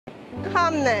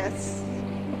calmness,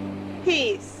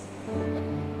 peace,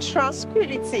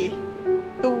 tranquility,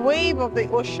 the wave of the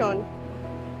ocean,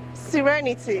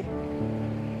 serenity.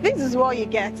 This is what you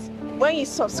get when you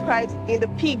subscribe in the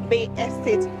Pig Bay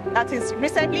Estate that is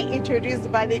recently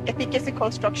introduced by the Efficacy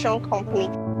Construction Company.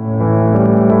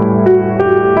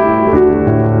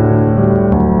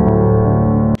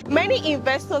 Many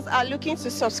investors are looking to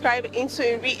subscribe into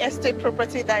a real estate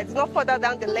property that is not further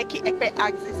down the Lekki-Epe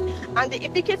axis, and the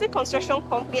Efficacy Construction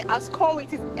Company has come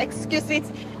with its exquisite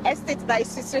estate that is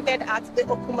situated at the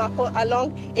OKUN-MOPO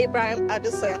along Abraham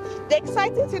Adesanya. The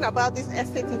exciting thing about this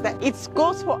estate is that it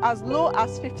goes for as low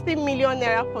as 50 million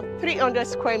naira for 300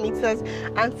 square meters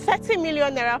and 30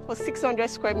 million naira for 600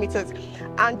 square meters.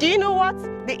 And do you know what?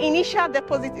 The initial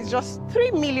deposit is just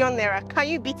 3 million naira. Can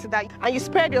you beat that? And you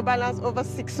spread your balance over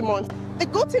 6 months. The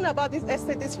good thing about this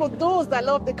estate is for those that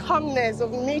love the calmness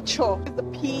of nature, the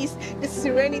peace, the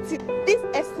serenity. This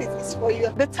estate is for you.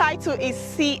 The title is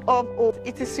C of O.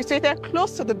 It is situated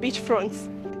close to the beachfront.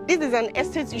 This is an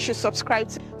estate you should subscribe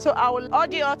to. So I will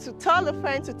urge you all to tell a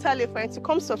friend to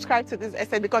come subscribe to this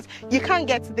estate, because you can't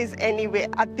get this anywhere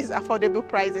at these affordable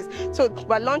prices. So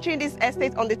we're launching this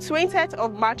estate on the 20th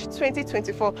of March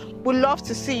 2024. We'd love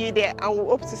to see you there, and we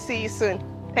hope to see you soon.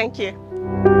 Thank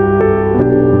you.